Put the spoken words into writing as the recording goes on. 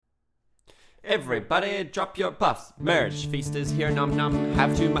Everybody drop your puffs. Merge, feast is here, nom nom.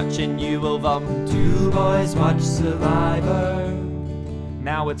 Have too much and you will vom. Two boys watch Survivor.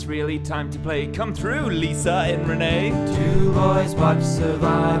 Now it's really time to play. Come through, Lisa and Renee. Two boys watch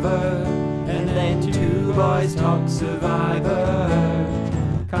Survivor. And then two boys talk Survivor.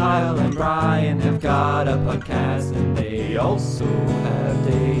 Kyle and Bryan have got a podcast and they also have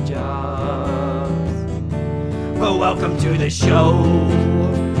day jobs. Well, welcome to the show.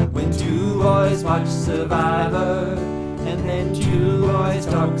 When two boys watch Survivor, and then two boys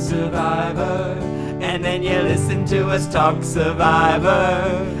talk Survivor, and then you listen to us talk Survivor,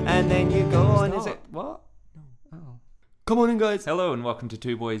 and then you go on. Is it what? No. Oh. Come on in, guys. Hello and welcome to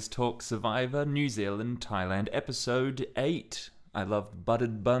Two Boys Talk Survivor, New Zealand, Thailand, episode 8. I love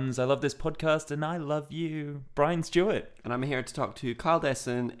buttered buns, I love this podcast, and I love you. Brian Stewart. And I'm here to talk to Kyle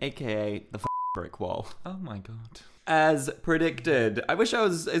Desson, aka the brick wall. Oh my god. As predicted. I wish I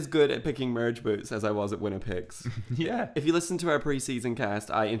was as good at picking merge boots as I was at winner picks. Yeah. If you listen to our pre-season cast,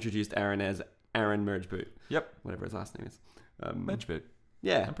 I introduced Aaron as Aaron Merge Boot. Yep. Whatever his last name is. Merge Boot.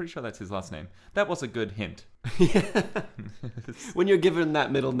 Yeah. I'm pretty sure that's his last name. That was a good hint. Yeah. When you're given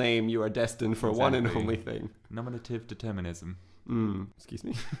that middle name, you are destined for one and Exactly. only thing. Nominative determinism. Excuse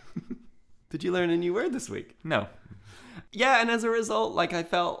me. Did you learn a new word this week? No. Yeah, and as a result, I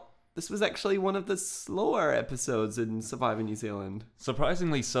felt this was actually one of the slower episodes in Survivor New Zealand.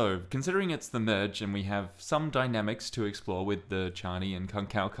 Surprisingly so, considering it's the merge and we have some dynamics to explore with the Chani and Kung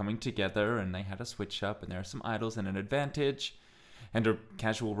Kao coming together and they had a switch up and there are some idols and an advantage and a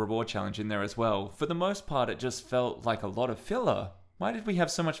casual reward challenge in there as well. For the most part, it just felt like a lot of filler. Why did we have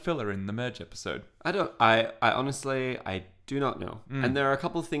so much filler in the merge episode? I honestly, I do not know. And there are a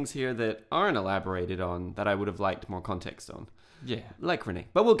couple of things here that aren't elaborated on that I would have liked more context on. Yeah. Like Renee.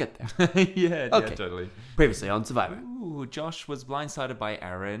 But we'll get there. yeah, Okay. totally. Previously on Survivor. Ooh, Josh was blindsided by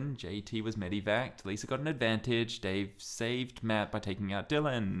Aaron. JT was medevaced. Lisa got an advantage. Dave saved Matt by taking out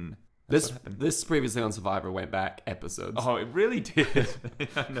Dylan. That's what happened. This previously on Survivor went back episodes. Oh, it really did.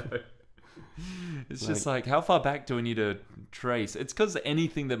 I know. It's just like, how far back do we need to trace? It's because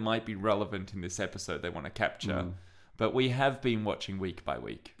anything that might be relevant in this episode they want to capture. But we have been watching week by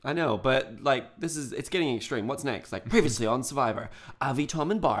week. I know, but it's getting extreme. What's next? Previously on Survivor, Avi,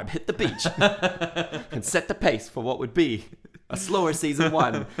 Tom, and Barb hit the beach and set the pace for what would be a slower season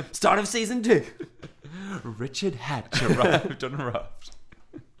 1, start of season 2. Richard Hatch arrived on a raft.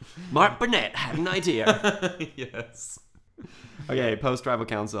 Mark Burnett had an idea. Yes. Okay, post-tribal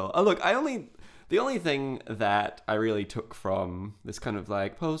council. Oh, look, the only thing that I really took from this kind of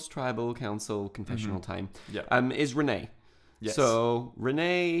post-tribal council confessional time is Renee. Yes. So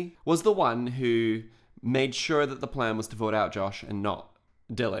Renee was the one who made sure that the plan was to vote out Josh and not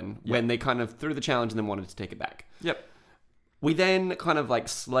Dylan when they kind of threw the challenge and then wanted to take it back. Yep. We then kind of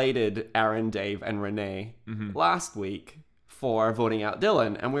slated Aaron, Dave, and Renee last week for voting out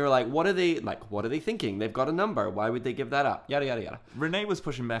Dylan, and we were like, what are they thinking? They've got a number. Why would they give that up? Yada yada yada. Renee was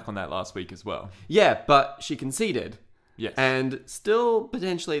pushing back on that last week as well. Yeah, but she conceded. Yes. And still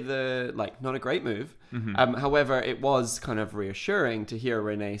potentially not a great move. However, it was kind of reassuring to hear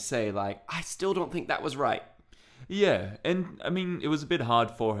Renee say I still don't think that was right. Yeah, and I mean, it was a bit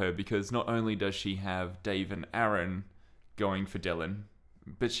hard for her because not only does she have Dave and Aaron going for Dylan,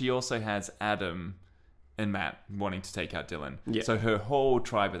 but she also has Adam and Matt wanting to take out Dylan. Yeah. So her whole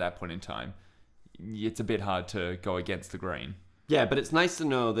tribe at that point in time, it's a bit hard to go against the grain. Yeah, but it's nice to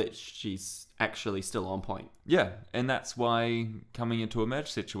know that she's actually still on point. Yeah, and that's why coming into a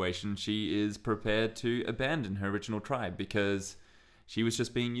merge situation, she is prepared to abandon her original tribe because she was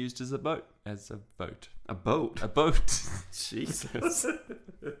just being used as a boat. A boat? A boat. Jesus.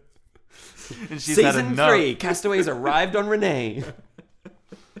 And she's Season 3, castaways arrived on Renee.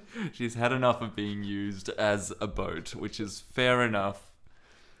 She's had enough of being used as a boat, which is fair enough.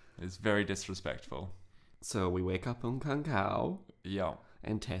 It's very disrespectful. So we wake up on Kung Kao. Yeah.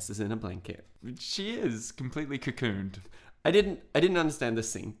 And Tess is in a blanket. She is completely cocooned. I didn't understand this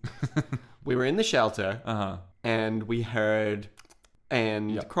scene. We were in the shelter. And we heard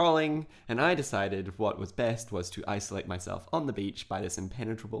crawling, and I decided what was best was to isolate myself on the beach by this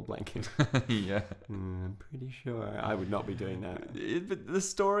impenetrable blanket. Yeah. I'm pretty sure I would not be doing that. But the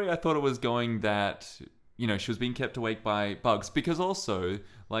story, I thought it was going that, she was being kept awake by bugs, because also,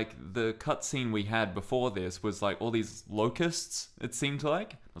 the cutscene we had before this was, all these locusts, it seemed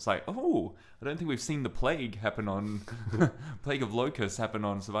like. I was like, oh, I don't think we've seen the plague plague of locusts happen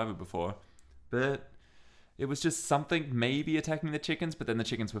on Survivor before. But it was just something maybe attacking the chickens, but then the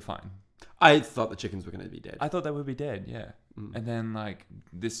chickens were fine. I thought the chickens were going to be dead. I thought they would be dead, yeah. And then,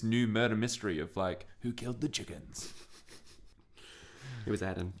 this new murder mystery of, who killed the chickens? It was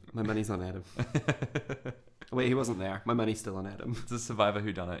Adam. My money's on Adam. Wait, he wasn't there. My money's still on Adam. It's a survivor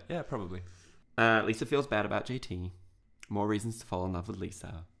whodunit. Yeah, probably. Lisa feels bad about JT. More reasons to fall in love with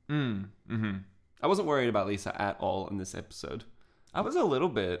Lisa. Mm-hmm. I wasn't worried about Lisa at all in this episode. I was a little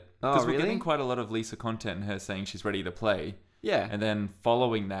bit. Oh, Because really? we're getting quite a lot of Lisa content and her saying she's ready to play. Yeah. And then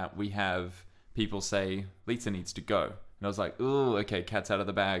following that, we have people say Lisa needs to go. And I was like, ooh, okay, cat's out of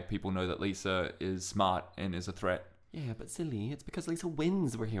the bag. People know that Lisa is smart and is a threat. Yeah, but silly. It's because Lisa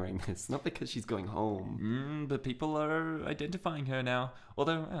wins we're hearing this, not because she's going home. But people are identifying her now.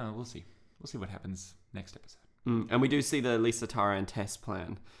 Although, we'll see. We'll see what happens next episode. And we do see the Lisa, Tara, and Tess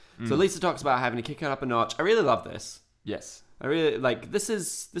plan. So Lisa talks about having to kick it up a notch. I really love this. Yes. I really like this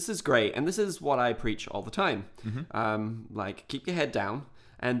is great, and this is what I preach all the time. Like, keep your head down,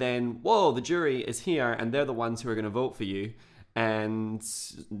 and then whoa, the jury is here, and they're the ones who are going to vote for you, and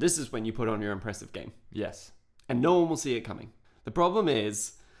this is when you put on your impressive game. Yes. And no one will see it coming. The problem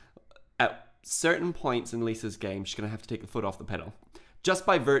is, at certain points in Lisa's game, she's going to have to take the foot off the pedal. Just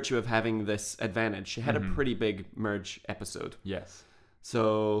by virtue of having this advantage. She had a pretty big merge episode. Yes.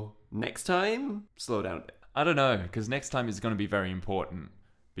 So, next time, slow down a bit. I don't know, because next time is going to be very important.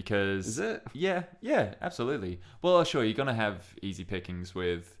 Because... Is it? Yeah, absolutely. Well, sure, you're going to have easy pickings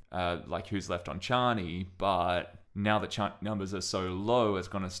with, like, who's left on Chani, but now that numbers are so low, it's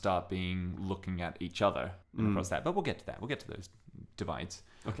going to start being looking at each other and across that. But we'll get to that. We'll get to those divides.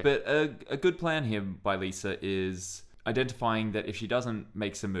 Okay. But a good plan here by Lisa is identifying that if she doesn't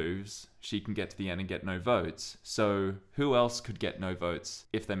make some moves, she can get to the end and get no votes. So who else could get no votes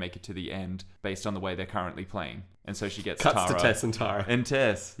if they make it to the end based on the way they're currently playing? And so she gets Cuts Tara. to Tess and Tara. And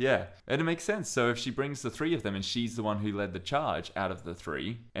Tess, yeah. And it makes sense. So if she brings the three of them and she's the one who led the charge out of the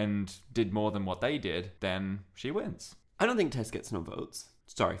three and did more than what they did, then she wins. I don't think Tess gets no votes.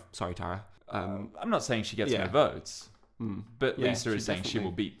 Sorry, Tara. I'm not saying she gets yeah. no votes, but Yeah, Lisa is saying she definitely-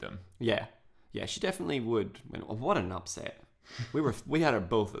 will beat them. Yeah, she definitely would win. Oh, what an upset. We had her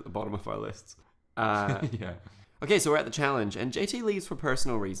both at the bottom of our lists. Yeah. Okay, so we're at the challenge, and JT leaves for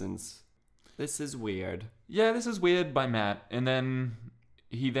personal reasons. This is weird. Yeah, this is weird by Matt. And then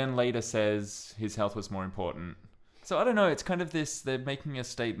he then later says his health was more important. So I don't know, it's kind of this, they're making a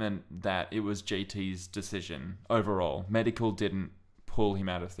statement that it was JT's decision overall. Medical didn't pull him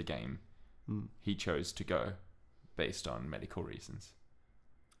out of the game. He chose to go based on medical reasons.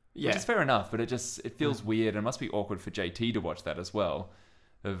 Yeah. Which is fair enough, but it feels weird, and it must be awkward for JT to watch that as well.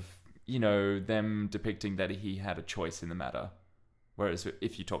 Of, them depicting that he had a choice in the matter. Whereas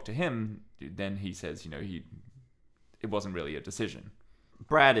if you talk to him, then he says, it wasn't really a decision.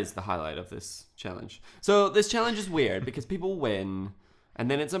 Brad is the highlight of this challenge. So this challenge is weird because people win,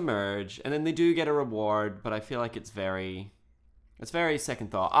 and then it's a merge, and then they do get a reward, but I feel like it's very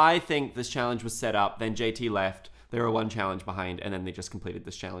second thought. I think this challenge was set up, then JT left, they were one challenge behind, and then they just completed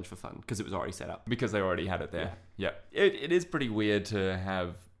this challenge for fun because it was already set up. Because they already had it there. Yeah. It is pretty weird to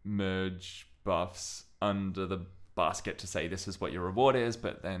have merge buffs under the basket to say this is what your reward is,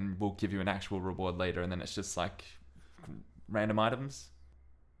 but then we'll give you an actual reward later, and then it's just like random items.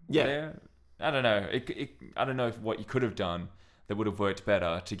 Yeah. There. I don't know. I don't know if what you could have done that would have worked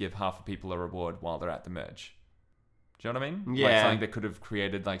better to give half of people a reward while they're at the merge. Do you know what I mean? Yeah. Like something that could have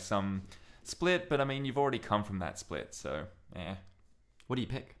created like some split, but I mean, you've already come from that split, so What do you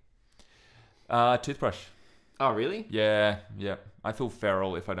pick? Toothbrush. Oh, really? Yeah. I feel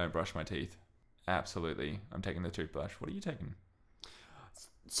feral if I don't brush my teeth. Absolutely. I'm taking the toothbrush. What are you taking?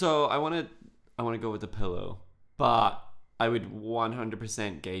 So I want to go with the pillow, but I would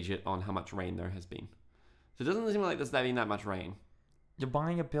 100% gauge it on how much rain there has been. So it doesn't seem like there's been that much rain. You're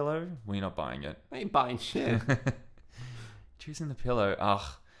buying a pillow? Well, you're not buying it. I ain't buying shit. Choosing the pillow.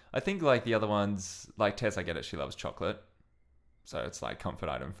 I think like the other ones, like Tess, I get it. She loves chocolate. So it's like comfort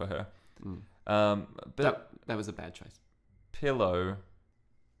item for her. But that was a bad choice. Pillow,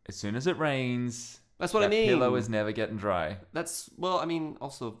 as soon as it rains, that's what I mean. Pillow is never getting dry.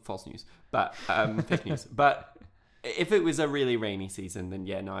 Also false news, but fake news. But if it was a really rainy season,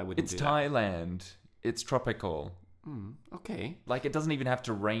 then I wouldn't. It's Thailand. It's tropical. Okay. Like it doesn't even have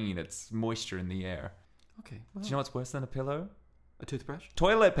to rain. It's moisture in the air. Okay. Well, do you know what's worse than a pillow? A toothbrush?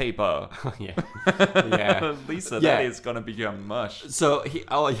 Toilet paper. Yeah. Yeah. Lisa, that is gonna become mush. So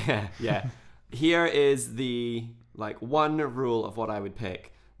here is the one rule of what I would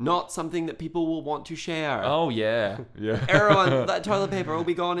pick. Not something that people will want to share. Oh yeah. Everyone, that toilet paper will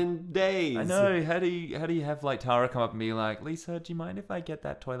be gone in days. I know. How do you have like Tara come up and be like, Lisa, do you mind if I get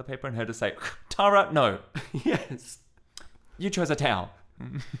that toilet paper? And her to say, Tara, no. Yes. You chose a towel.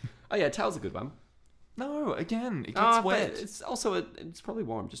 Oh yeah, towel's a good one. No, again, it gets wet. It's also it's probably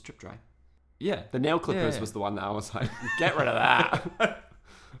warm, just drip dry. Yeah. The nail clippers was the one that I was like, get rid of that.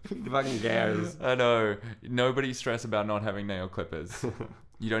 Who fucking cares? I know. Nobody stress about not having nail clippers.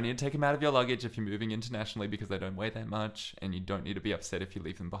 You don't need to take them out of your luggage if you're moving internationally because they don't weigh that much, and you don't need to be upset if you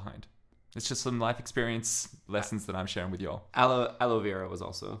leave them behind. It's just some life experience lessons that I'm sharing with y'all. Aloe vera was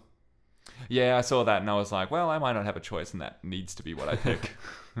also. Yeah, I saw that and I was like, well, I might not have a choice, and that needs to be what I pick.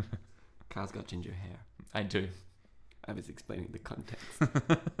 Kyle's got ginger hair. I do. I was explaining the context.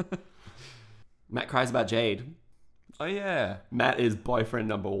 Matt cries about Jade. Oh, yeah. Matt is boyfriend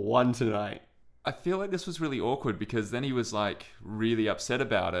number 1 tonight. I feel like this was really awkward because then he was like really upset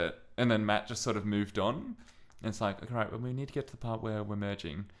about it, and then Matt just sort of moved on. And it's like, all right, well, we need to get to the part where we're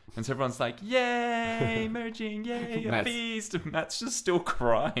merging. And so everyone's like, yay, merging, yay, a feast. And Matt's just still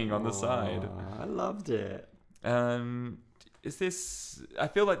crying on the side. I loved it. Is this... I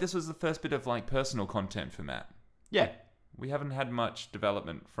feel like this was the first bit of like personal content for Matt. Yeah. We haven't had much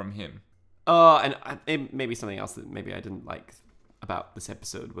development from him. And maybe something else that maybe I didn't like about this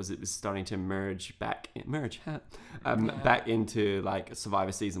episode was it was starting to back into like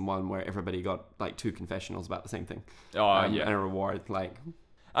Survivor Season 1 where everybody got like 2 confessionals about the same thing. And a reward. Like,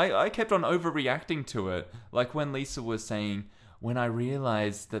 I kept on overreacting to it. Like when Lisa was saying, when I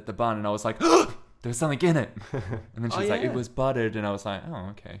realized that the bun, and I was like, oh, there's something in it. And then she's like, it was buttered. And I was like, oh,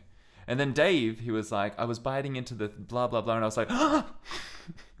 okay. And then Dave, he was like, I was biting into the blah, blah, blah. And I was like, oh,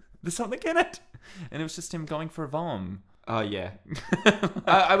 there's something in it. And it was just him going for a vom. Oh, yeah.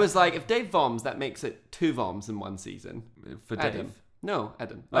 I was like, if Dave voms, that makes it 2 voms in 1 season. For Adam. Dave? No,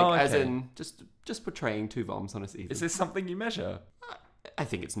 Adam. Like, okay. As in, just portraying 2 voms on a season. Is this something you measure? I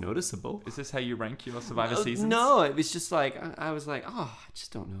think it's noticeable. Is this how you rank your Survivor seasons? No, it was just like, I was like, I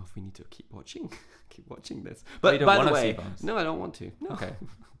just don't know if we need to keep watching this. But by the way, no, I don't want to. No. Okay.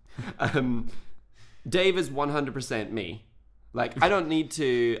 Dave is 100% me. Like, I don't need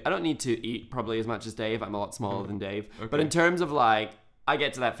to eat probably as much as Dave. I'm a lot smaller than Dave. Okay. But in terms of like, I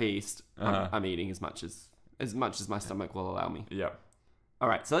get to that feast, I'm eating as much as my stomach will allow me. Yeah. All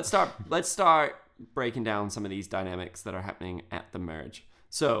right, so let's start breaking down some of these dynamics that are happening at the merge.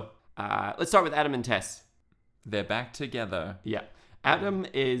 So let's start with Adam and Tess. They're back together. Yeah. Adam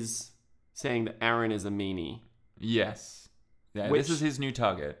is saying that Aaron is a meanie. Yes. Yeah, this is his new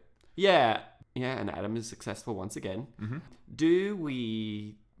target. Yeah. Yeah, and Adam is successful once again. Mm-hmm. Do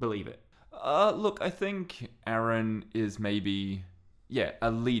we believe it? Look, I think Aaron is maybe, a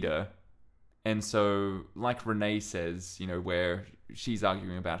leader. And so, like Renee says, where she's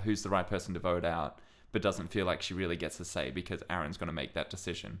arguing about who's the right person to vote out, but doesn't feel like she really gets a say because Aaron's going to make that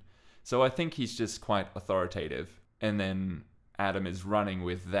decision. So I think he's just quite authoritative. And then Adam is running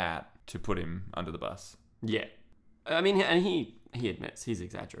with that to put him under the bus. Yeah. I mean, and he admits he's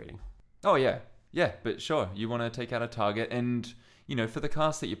exaggerating. Oh, yeah. Yeah, but sure, you want to take out a target and, for the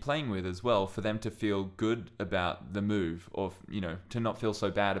cast that you're playing with as well, for them to feel good about the move or, to not feel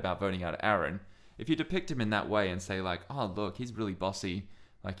so bad about voting out Aaron. If you depict him in that way and say like, oh, look, he's really bossy,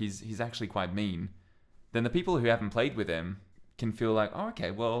 like he's actually quite mean, then the people who haven't played with him can feel like, oh,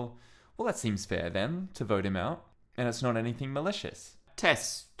 okay, well, that seems fair then to vote him out. And it's not anything malicious.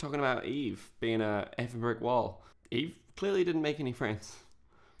 Tess, talking about Eve being a effing brick wall. Eve clearly didn't make any friends.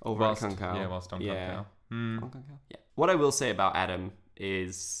 Over at Kyle. Yeah, whilst on Kyle. Yeah. What I will say about Adam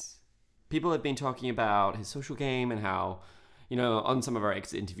is people have been talking about his social game and how, on some of our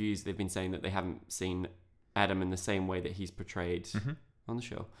exit interviews, they've been saying that they haven't seen Adam in the same way that he's portrayed on the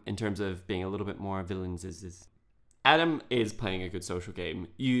show. In terms of being a little bit more villains is Adam is playing a good social game.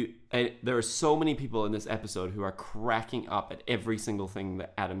 There are so many people in this episode who are cracking up at every single thing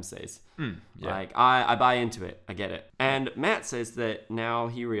that Adam says. Like, I buy into it. I get it. And Matt says that now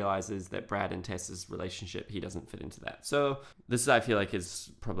he realizes that Brad and Tess's relationship, he doesn't fit into that. So this, I feel like, is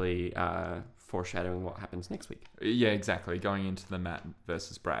probably foreshadowing what happens next week. Yeah, exactly. Going into the Matt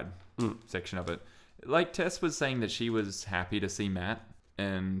versus Brad section of it. Like Tess was saying that she was happy to see Matt.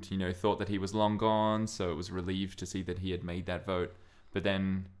 And, thought that he was long gone, so it was relieved to see that he had made that vote. But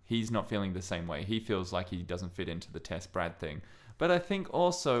then he's not feeling the same way. He feels like he doesn't fit into the Tess Brad thing. But I think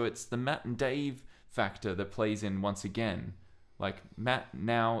also it's the Matt and Dave factor that plays in once again. Like, Matt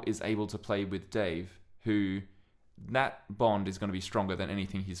now is able to play with Dave, who that bond is going to be stronger than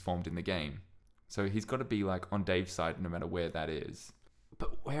anything he's formed in the game. So he's got to be, like, on Dave's side no matter where that is.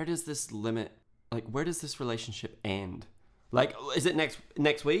 But where does this relationship end? Like, is it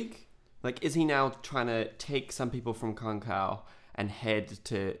next week? Like, is he now trying to take some people from Kyle and head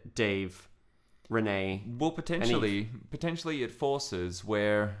to Dave, Renee? Well, potentially it forces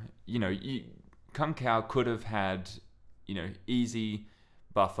where, Kyle could have had, easy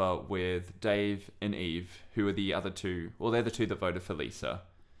buffer with Dave and Eve, who are the other two. Well, they're the two that voted for Lisa.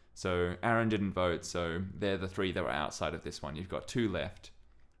 So Aaron didn't vote, so they're the 3 that were outside of this one. You've got 2 left.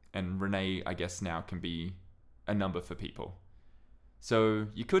 And Renee, I guess, now can be a number for people. So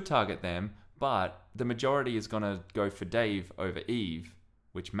you could target them, but the majority is going to go for Dave over Eve,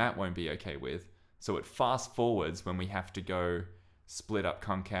 which Matt won't be okay with. So it fast forwards when we have to go split up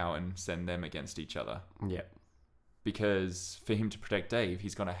Kung Kao and send them against each other. Yeah. Because for him to protect Dave,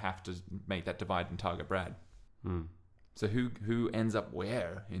 he's going to have to make that divide and target Brad. So who ends up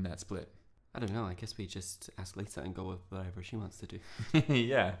where in that split? I don't know. I guess we just ask Lisa and go with whatever she wants to do.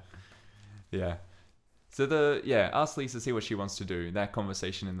 Yeah. So ask Lisa, see what she wants to do. That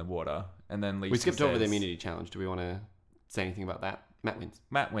conversation in the water. And then Lisa We skipped over the says, immunity challenge. Do we want to say anything about that? Matt wins.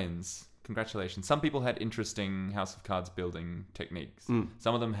 Matt wins. Congratulations. Some people had interesting House of Cards building techniques.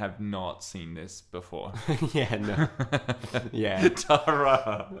 Some of them have not seen this before. Yeah, no. Yeah.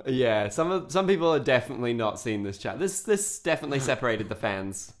 Tara. Yeah, some people have definitely not seen this chat. This definitely separated the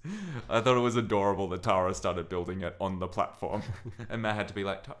fans. I thought it was adorable that Tara started building it on the platform. And Matt had to be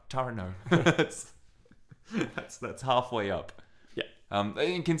like, Tara, no. That's halfway up. Yeah.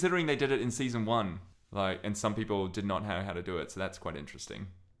 And considering they did it in season 1, and some people did not know how to do it, so that's quite interesting.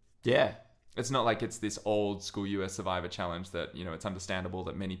 Yeah. It's not like it's this old school US Survivor challenge that, it's understandable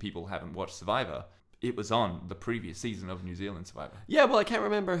that many people haven't watched Survivor. It was on the previous season of New Zealand Survivor. Yeah, well, I can't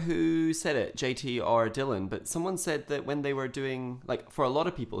remember who said it, JT or Dylan, but someone said that when they were doing, for a lot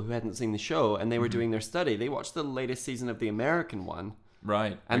of people who hadn't seen the show and they were doing their study, they watched the latest season of the American one.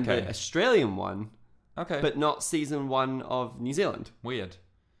 Right. And the Australian one. Okay. But not season 1 of New Zealand. Weird.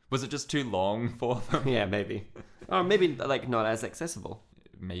 Was it just too long for them? Yeah, maybe. Or maybe, not as accessible.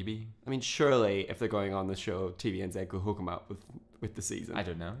 Maybe. I mean, surely if they're going on the show, TVNZ could hook them up with the season. I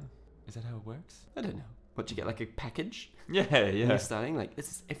don't know. Is that how it works? I don't know. What, you get a package? Yeah. When you're starting?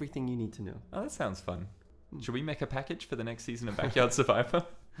 This is everything you need to know. Oh, that sounds fun. Should we make a package for the next season of Backyard Survivor?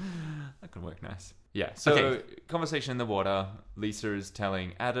 That could work nice. Yeah, so conversation in the water. Lisa is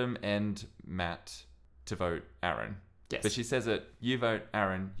telling Adam and Matt to vote Aaron. Yes. But she says it, you vote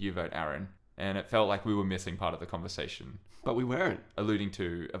Aaron, you vote Aaron. And it felt like we were missing part of the conversation. But we weren't. Alluding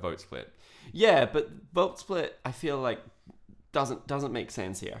to a vote split. Yeah, but vote split, I feel like, doesn't make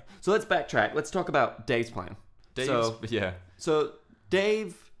sense here. So let's backtrack. Let's talk about Dave's plan. So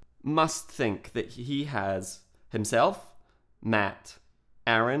Dave must think that he has himself, Matt,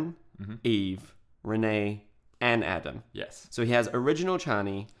 Aaron, Eve, Renee, and Adam. Yes. So he has original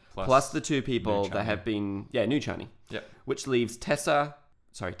Chani plus the 2 people that have been... Yeah, new Chani. Yep. Which leaves Tess,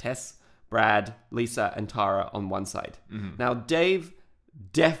 Brad, Lisa, and Tara on one side. Now, Dave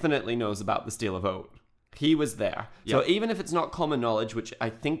definitely knows about the steal a vote. He was there. Yep. So even if it's not common knowledge, which I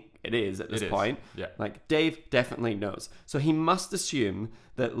think it is at this point, Dave definitely knows. So he must assume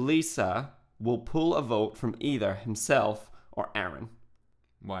that Lisa will pull a vote from either himself or Aaron.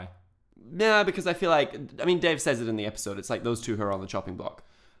 Why? Yeah, because I feel Dave says it in the episode. It's like those 2 who are on the chopping block.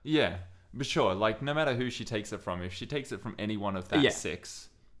 Yeah, but sure. No matter who she takes it from, if she takes it from any one of that 6...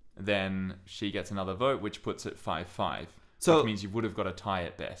 then she gets another vote, which puts it 5-5. So which means you would have got a tie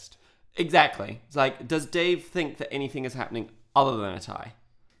at best. Exactly. It's does Dave think that anything is happening other than a tie?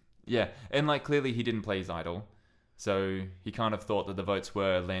 Yeah, and clearly he didn't play his idol, so he kind of thought that the votes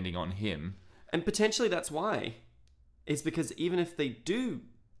were landing on him. And potentially that's why. It's because even if they do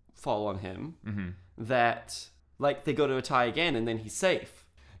fall on him, that they go to a tie again and then he's safe.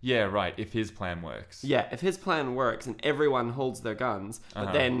 Yeah, right, if his plan works. Yeah, if his plan works and everyone holds their guns,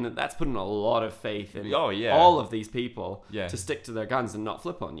 but then that's putting a lot of faith in all of these people to stick to their guns and not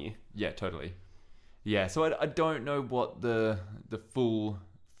flip on you. Yeah, totally. Yeah, so I don't know what the full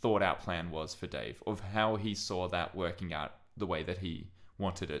thought out plan was for Dave, of how he saw that working out the way that he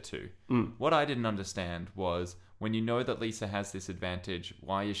wanted it to. What I didn't understand was, when you know that Lisa has this advantage,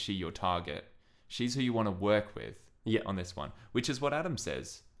 why is she your target? She's who you want to work with on this one, which is what Adam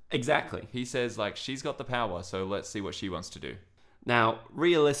says. Exactly. He says, she's got the power, so let's see what she wants to do. Now,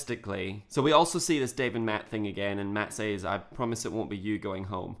 realistically, so we also see this Dave and Matt thing again, and Matt says, I promise it won't be you going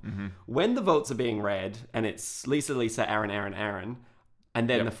home. When the votes are being read, and it's Lisa, Aaron, and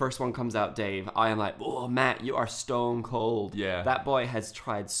then the first one comes out, Dave, I am like, oh, Matt, you are stone cold. Yeah. That boy has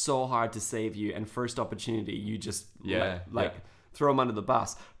tried so hard to save you, and first opportunity, you just, throw him under the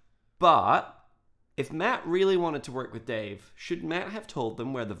bus. But... if Matt really wanted to work with Dave, should Matt have told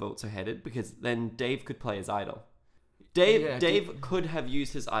them where the votes are headed? Because then Dave could play his idol. Dave could have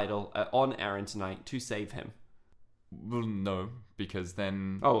used his idol on Aaron tonight to save him. Well, no, because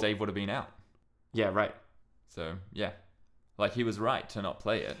then Dave would have been out. Yeah, right. So, yeah. He was right to not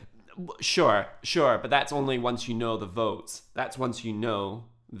play it. Sure, but that's only once you know the votes. That's once you know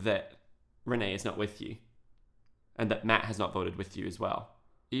that Renee is not with you. And that Matt has not voted with you as well.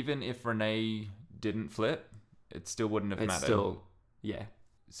 even if Renee didn't flip, it still wouldn't have It's mattered. still, yeah.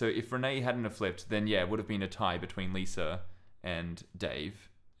 So if Renee hadn't have flipped, then yeah, it would have been a tie between Lisa and Dave.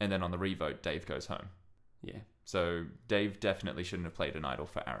 And then on the revote, Dave goes home. Yeah. So Dave definitely shouldn't have played an idol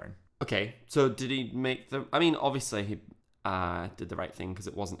for Aaron. Okay, so did he make the... I mean, obviously he did the right thing because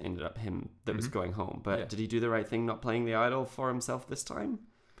it wasn't ended up him that was going home. But did he do the right thing not playing the idol for himself this time?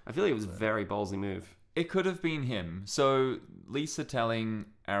 I feel like it was a very ballsy move. It could have been him. So Lisa telling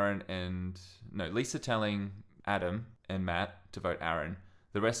Adam and Matt to vote Aaron.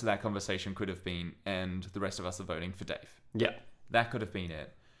 The rest of that conversation could have been, and the rest of us are voting for Dave. Yeah. That could have been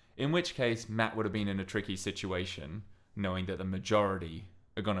it. In which case, Matt would have been in a tricky situation, knowing that the majority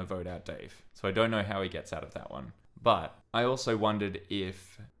are going to vote out Dave. So I don't know how he gets out of that one. But I also wondered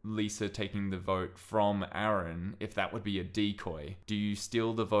if Lisa taking the vote from Aaron, if that would be a decoy. Do you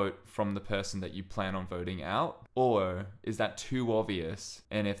steal the vote from the person that you plan on voting out? Or is that too obvious?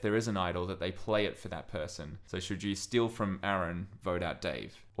 And if there is an idol, that they play it for that person. So should you steal from Aaron, vote out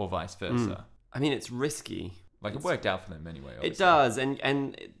Dave? Or vice versa? I mean, it's risky. Like, it worked out for them anyway, obviously. It does,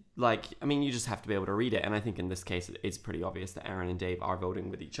 and like, I mean, you just have to be able to read it, and I think in this case, it's pretty obvious that Aaron and Dave are voting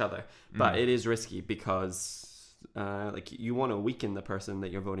with each other. But it is risky because, like, you want to weaken the person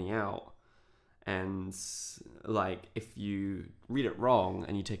that you're voting out, and, like, if you read it wrong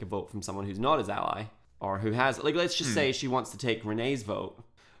and you take a vote from someone who's not his ally, or who has, like, let's just say she wants to take Renee's vote.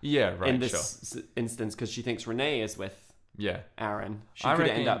 Yeah, right, in this instance, because she thinks Renee is with Aaron. I could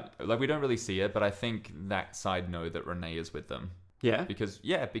end up... Like, we don't really see it, but I think that side know that Renee is with them. Yeah?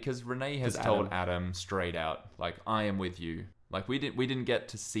 Because Renee has told Adam straight out, like, I am with you. Like, we didn't get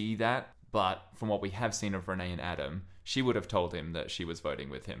to see that, but from what we have seen of Renee and Adam, she would have told him that she was voting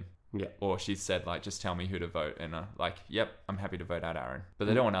with him. Yeah. Or she said, like, just tell me who to vote. And like, yep, I'm happy to vote out Aaron. But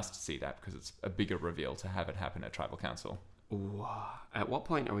they don't want us to see that because it's a bigger reveal to have it happen at Tribal Council. Ooh. At what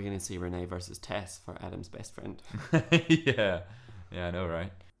point are we going to see Renee versus Tess for Adam's best friend? Yeah, I know,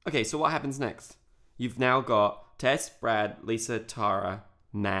 right? Okay, so what happens next? You've now got Tess, Brad, Lisa, Tara,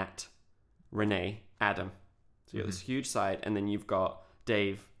 Matt, Renee, Adam. So you got this huge side, and then you've got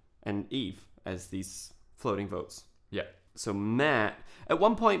Dave and Eve as these floating votes. Yeah. So Matt, at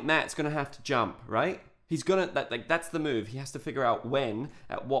one point, Matt's going to have to jump, right? He's going to, that's the move. He has to figure out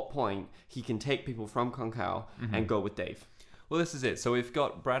at what point, he can take people from Kong and go with Dave. Well, this is it. So we've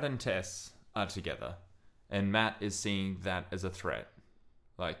got Brad and Tess are together, and Matt is seeing that as a threat.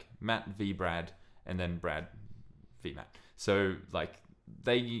 Like, Matt v. Brad, and then Brad v. Matt. So, like,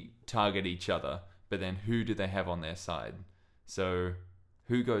 they target each other, but then who do they have on their side? So,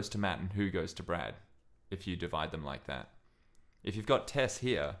 who goes to Matt and who goes to Brad, if you divide them like that? If you've got Tess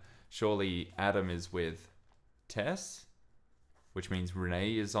here, surely Adam is with Tess, which means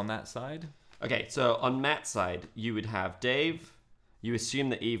Renee is on that side. Okay, so on Matt's side, you would have Dave. You assume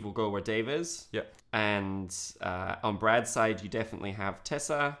that Eve will go where Dave is. Yep. And on Brad's side, you definitely have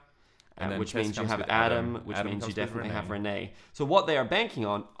Tessa, which means you have Adam, which means you definitely have Renee. So what they are banking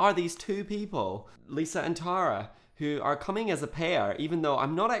on are these two people, Lisa and Tara, who are coming as a pair, even though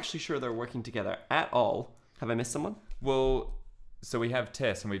I'm not actually sure they're working together at all. Have I missed someone? Well, so we have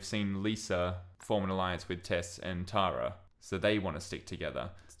Tess, and we've seen Lisa form an alliance with Tess and Tara. So they want to stick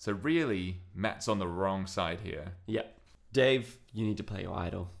together. So really, Matt's on the wrong side here. Yeah. Dave, you need to play your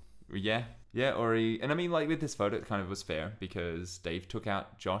idol. Yeah, and I mean, like, with this vote, it kind of was fair because Dave took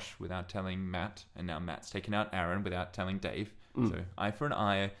out Josh without telling Matt, and now Matt's taken out Aaron without telling Dave. So eye for an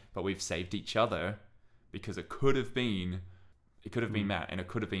eye, but we've saved each other because it could have been Matt and it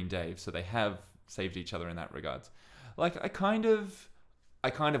could have been Dave. So they have saved each other in that regards. Like, I kind of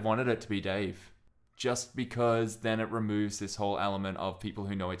wanted it to be Dave. Just because then it removes this whole element of people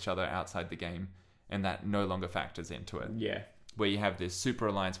who know each other outside the game, and that no longer factors into it. Yeah. Where you have this super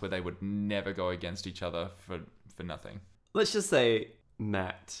alliance where they would never go against each other for nothing. Let's just say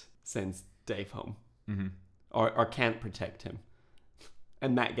Matt sends Dave home. Mm-hmm. Or can't protect him.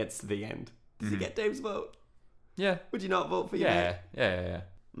 And Matt gets to the end. Does he get Dave's vote? Yeah. Would you not vote for your mate? Yeah,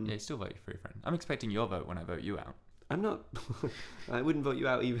 you still vote for your friend. I'm expecting your vote when I vote you out. I'm not... I wouldn't vote you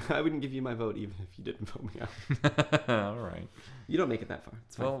out even... I wouldn't give you my vote even if you didn't vote me out. All right. You don't make it that far.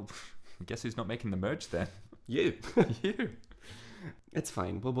 It's fine. Well, guess who's not making the merge then? You. You. It's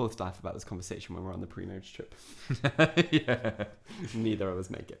fine. We'll both laugh about this conversation when we're on the pre-merge trip. Yeah. Neither of us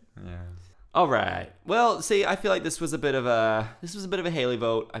make it. Yeah. All right. Well, see, I feel like this was a bit of a Haley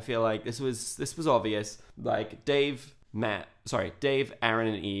vote. I feel like this was obvious. Like Dave, Aaron,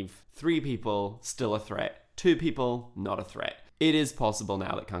 and Eve. 3 people, still a threat. 2 people, not a threat. it is possible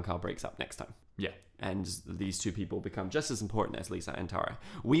now that Kyle breaks up next time. Yeah. And these two people become just as important as Lisa and Tara.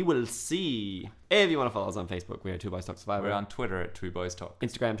 We will see. If you want to follow us on Facebook, we are Two Boys Talk Survivor. We're on Twitter at Two Boys Talk.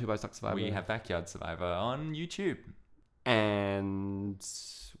 Instagram, Two Boys Talk Survivor. We have Backyard Survivor on YouTube. And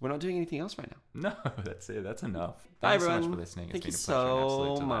we're not doing anything else right now. No, that's it. That's enough. Bye, Thanks everyone. so much for listening. Thank It's you been a pleasure. so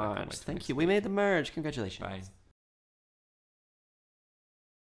Absolute delight. I can't much. wait to Thank next you. We week. made the merge. Congratulations. Bye.